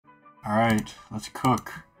Alright, let's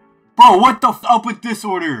cook. Bro, what the f- up with this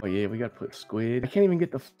order? Oh yeah, we gotta put squid. I can't even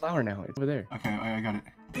get the flour now. It's over there. Okay, I got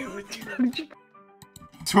it.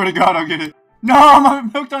 Swear to God, I'll get it. No, I'm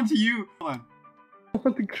hooked onto you. Hold on.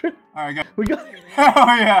 Alright, I got it. We got it. Hell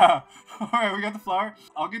yeah. Alright, we got the flour.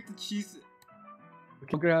 I'll get the cheese. We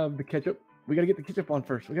can grab the ketchup. We gotta get the ketchup on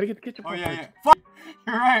first. We gotta get the ketchup on first. Yeah. Fuck.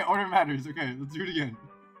 You're right, order matters. Okay, let's do it again.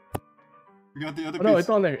 We got the other piece. No, it's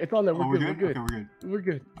on there. It's on there. Oh, We're good. Okay, we're good. We're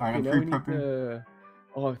good. Alright, Okay, I'm now we need pre-prepping.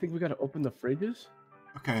 Oh, I think we gotta open the fridges.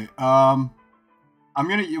 Okay, I'm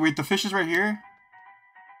gonna wait. The fish is right here.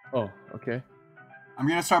 Oh, okay. I'm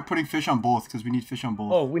gonna start putting fish on both because we need fish on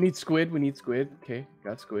both. Oh, we need squid. We need squid. Okay,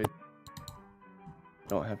 got squid.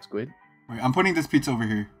 Don't have squid. Wait, I'm putting this pizza over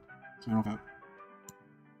here, so we don't have.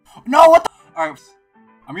 No, what the? All right,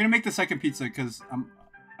 I'm gonna make the second pizza because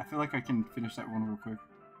I feel like I can finish that one real quick.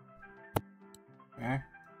 Okay.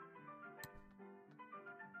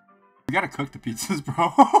 We gotta cook the pizzas,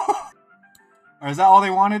 bro. Or is that all they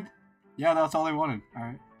wanted? Yeah, that's all they wanted. All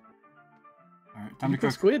right. All right, time to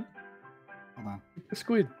cook. Squid. Hold on. The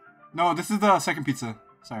squid. No, this is the second pizza.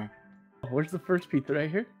 Sorry. Where's the first pizza?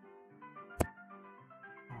 Right here.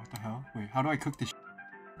 Oh, what the hell? Wait, how do I cook this?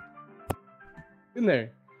 In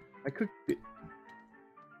there. I cooked it.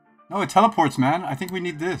 No, it teleports, man. I think we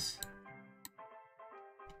need this.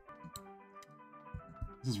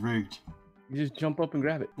 This is rigged. You just jump up and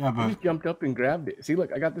grab it. Yeah, but... You just jumped up and grabbed it. See,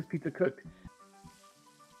 look, I got this pizza cooked.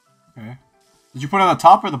 Okay. Did you put it on the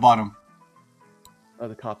top or the bottom?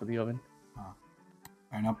 The top of the oven. Oh.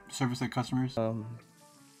 Alright, now service the customers. I'm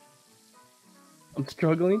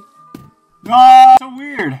struggling. No! So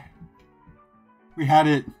weird! We had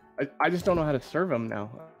it. I just don't know how to serve them now.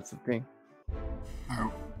 That's the thing.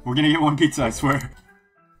 Alright, we're gonna get one pizza, I swear.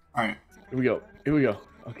 Alright. Here we go. Here we go.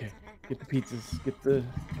 Okay. Get the pizzas. Get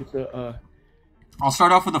the I'll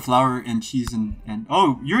start off with the flour and cheese and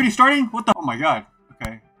oh, you're already starting? What the? Oh my god.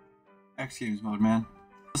 Okay. X Games mode, man.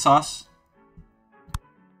 The sauce.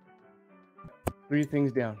 3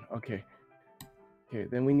 things down. Okay. Okay,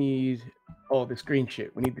 then we need... Oh, this green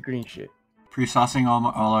shit. We need the green shit. Pre-saucing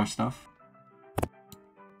all our stuff.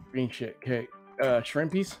 Green shit. Okay.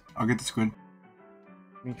 Shrimpies. I'll get the squid.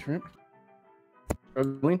 Green shrimp.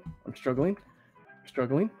 Struggling. I'm struggling.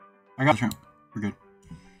 Struggling. I got the shrimp. We're good.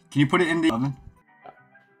 Can you put it in the oven?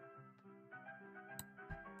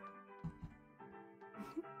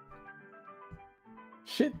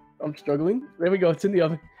 Shit. I'm struggling. There we go. It's in the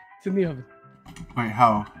oven. It's in the oven. Wait,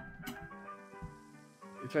 how?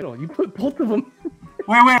 It's right. Oh, you put both of them.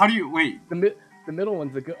 Wait, how do you... Wait. The middle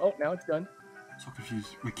one's the good... Oh, now it's done. I'm so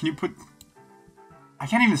confused. Wait, can you put... I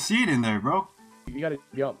can't even see it in there, bro. You gotta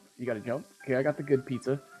jump. You gotta jump. Okay, I got the good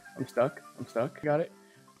pizza. I'm stuck. I'm stuck. Got it.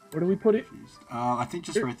 Where do we put it? I think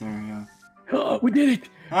just right there, yeah. Oh, we did it!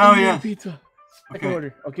 Oh, yeah. Pizza. Second Okay.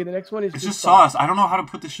 order. Okay, the next one is It's just sauce. I don't know how to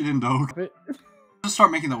put this shit in, though. It. Just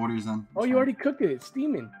start making the orders then. Oh, you already cooked it. It's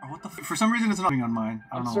steaming. Oh, what the f- For some reason, it's not on mine.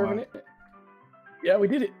 I don't know serving why. it. Yeah, we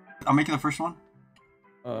did it. I'm making the first one.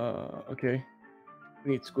 Okay.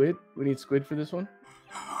 We need squid. We need squid for this one.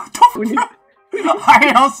 Don't We need...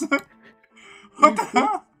 I also... What the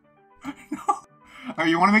hell? No. Alright,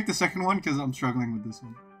 you want to make the second one? Because I'm struggling with this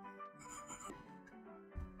one.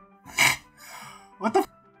 What the f-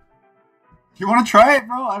 You want to try it,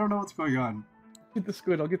 bro? I don't know what's going on. Get the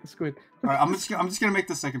squid. I'll get the squid. Alright, I'm just gonna make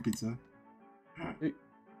the second pizza.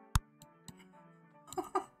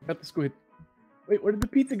 Got the squid. Wait, where did the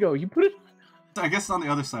pizza go? You put it... I guess it's on the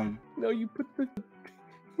other side. No, you put the...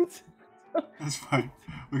 That's fine.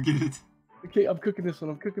 We get it. Okay, I'm cooking this one.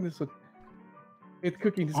 I'm cooking this one. It's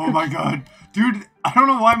cooking. It's Oh cooking. my god. Dude, I don't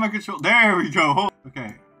know why my control... There we go.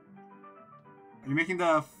 Okay. Are you making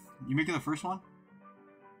the... You making the first one?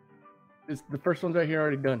 The first one's right here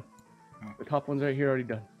already done. Okay. The top one's right here already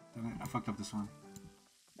done. Damn it, I fucked up this one.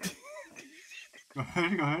 Go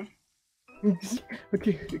ahead, go ahead.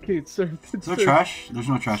 Okay, it's served. Is there trash? There's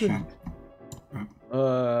no trash can.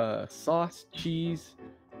 Sauce, cheese,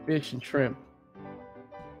 fish, and shrimp.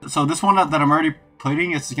 So this one that I'm already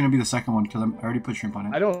plating is gonna be the second one because I already put shrimp on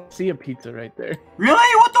it. I don't see a pizza right there.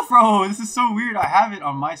 Really? What the bro? This is so weird. I have it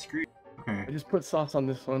on my screen. Okay. I just put sauce on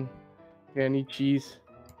this one. Okay, I need cheese.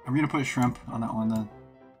 I'm gonna put shrimp on that one then.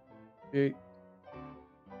 Okay.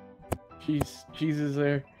 Cheese is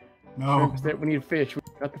there. No. Shrimp's there. We need fish. We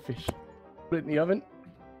got the fish. Put it in the oven.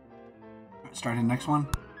 Starting next one.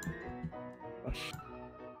 Oh,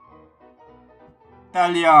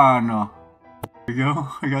 Italiano. There we go.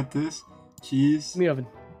 I got this. Cheese. in the oven.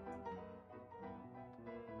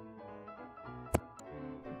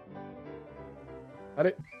 Got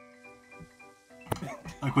it.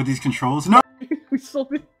 Like with these controls. No. We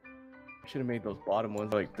sold it. Should have made those bottom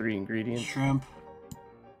ones like 3 ingredients. Shrimp.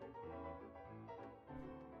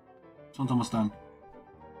 This one's almost done.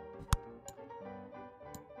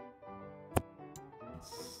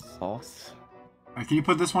 Sauce. Alright, can you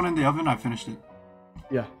put this one in the oven? I finished it.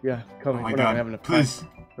 Yeah, coming. Oh my We're god, not having enough please. time.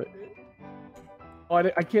 But... Oh,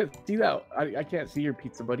 I can't see that. I can't see your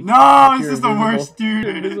pizza, buddy. No, this is the worst, dude.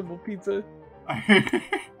 Invisible pizza.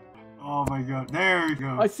 Oh my god, there we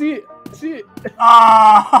go. I see it. I see it.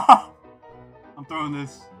 Ah! I'm throwing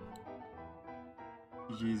this.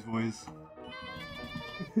 GG's, boys.